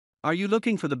Are you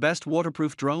looking for the best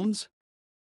waterproof drones?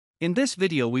 In this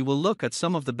video we will look at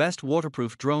some of the best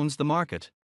waterproof drones the market.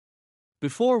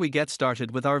 Before we get started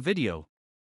with our video,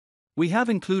 we have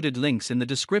included links in the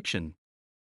description,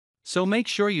 so make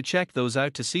sure you check those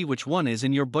out to see which one is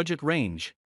in your budget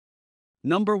range.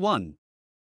 Number 1.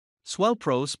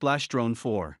 SwellPro SplashDrone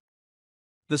 4.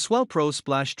 The SwellPro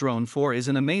SplashDrone 4 is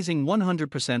an amazing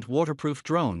 100% waterproof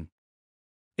drone.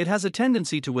 It has a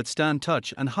tendency to withstand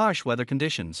touch and harsh weather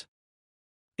conditions.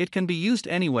 It can be used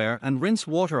anywhere and rinse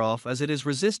water off as it is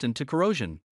resistant to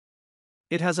corrosion.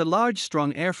 It has a large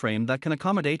strong airframe that can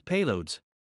accommodate payloads.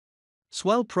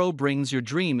 Swell Pro brings your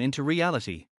dream into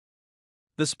reality.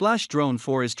 The SplashDrone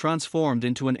 4 is transformed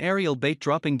into an aerial bait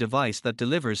dropping device that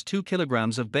delivers 2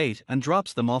 kilograms of bait and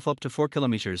drops them off up to 4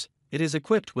 kilometers. It is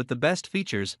equipped with the best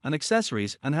features and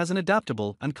accessories and has an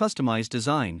adaptable and customized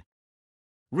design.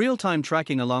 Real-time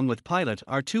tracking along with pilot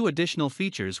are 2 additional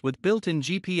features with built-in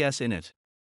GPS in it.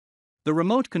 The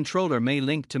remote controller may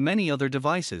link to many other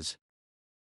devices.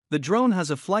 The drone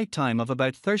has a flight time of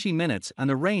about 30 minutes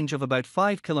and a range of about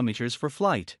 5 kilometers for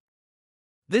flight.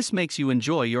 This makes you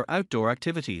enjoy your outdoor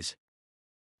activities.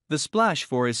 The Splash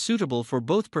 4 is suitable for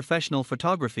both professional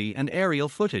photography and aerial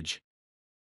footage.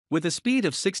 With a speed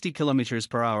of 60 km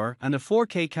per hour and a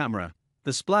 4K camera,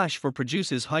 the Splash 4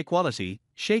 produces high-quality,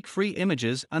 shake-free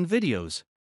images and videos.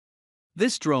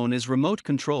 This drone is remote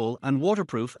control and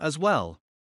waterproof as well.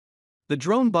 The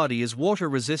drone body is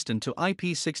water-resistant to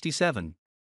IP67.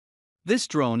 This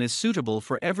drone is suitable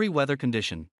for every weather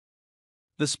condition.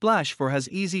 The Splash 4 has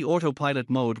easy autopilot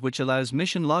mode which allows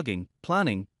mission logging,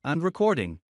 planning, and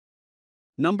recording.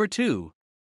 Number 2.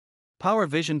 Power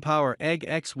Vision Power Egg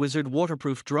X Wizard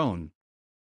Waterproof Drone.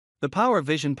 The Power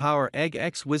Vision Power Egg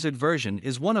X Wizard version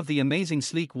is one of the amazing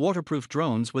sleek waterproof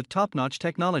drones with top-notch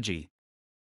technology.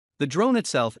 The drone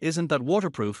itself isn't that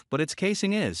waterproof, but its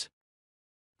casing is.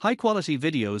 High-quality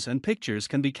videos and pictures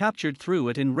can be captured through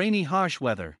it in rainy, harsh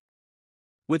weather.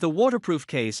 With a waterproof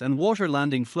case and water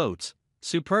landing floats,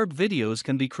 superb videos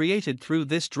can be created through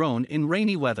this drone in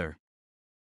rainy weather.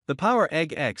 The Power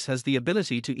Egg X has the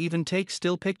ability to even take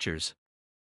still pictures.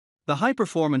 The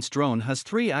high-performance drone has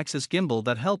 3-axis gimbal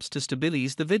that helps to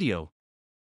stabilize the video.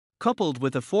 Coupled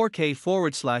with a 4K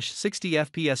 60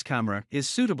 fps camera is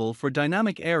suitable for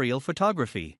dynamic aerial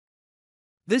photography.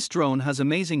 This drone has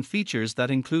amazing features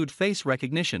that include face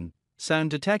recognition,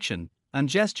 sound detection, and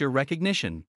gesture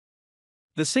recognition.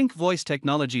 The Sync voice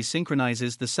technology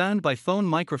synchronizes the sound by phone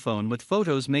microphone with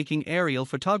photos, making aerial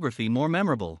photography more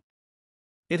memorable.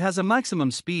 It has a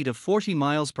maximum speed of 40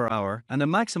 miles per hour and a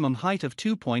maximum height of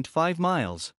 2.5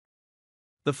 miles.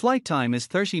 The flight time is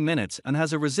 30 minutes and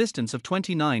has a resistance of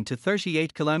 29 to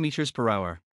 38 kilometers per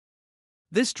hour.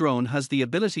 This drone has the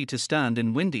ability to stand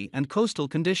in windy and coastal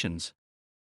conditions.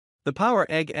 The Power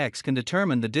Egg X can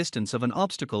determine the distance of an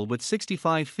obstacle with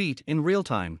 65 feet in real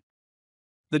time.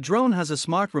 The drone has a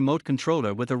smart remote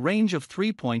controller with a range of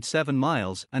 3.7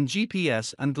 miles and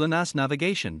GPS and GLONASS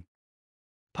navigation.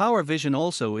 Power Vision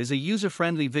also is a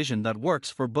user-friendly vision that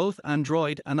works for both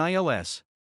Android and iOS.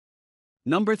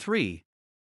 Number 3.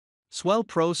 Swell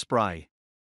Pro Spry.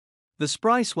 The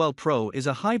Spry Swell Pro is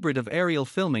a hybrid of aerial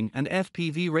filming and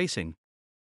FPV racing.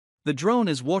 The drone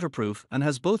is waterproof and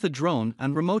has both a drone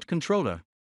and remote controller.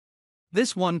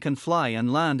 This one can fly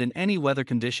and land in any weather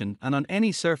condition and on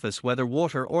any surface, whether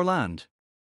water or land.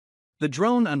 The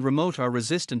drone and remote are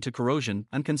resistant to corrosion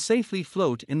and can safely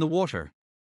float in the water.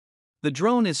 The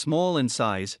drone is small in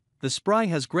size. The Spry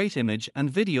has great image and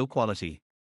video quality.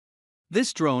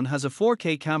 This drone has a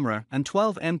 4K camera and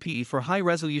 12 MP for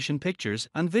high-resolution pictures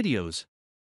and videos.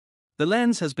 The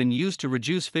lens has been used to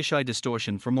reduce fisheye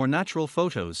distortion for more natural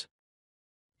photos.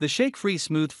 The shake-free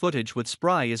smooth footage with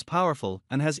Spry is powerful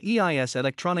and has EIS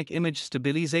electronic image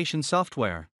stabilization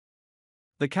software.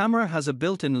 The camera has a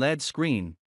built-in LED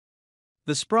screen.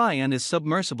 The Spry and is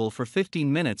submersible for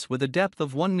 15 minutes with a depth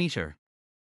of 1 meter.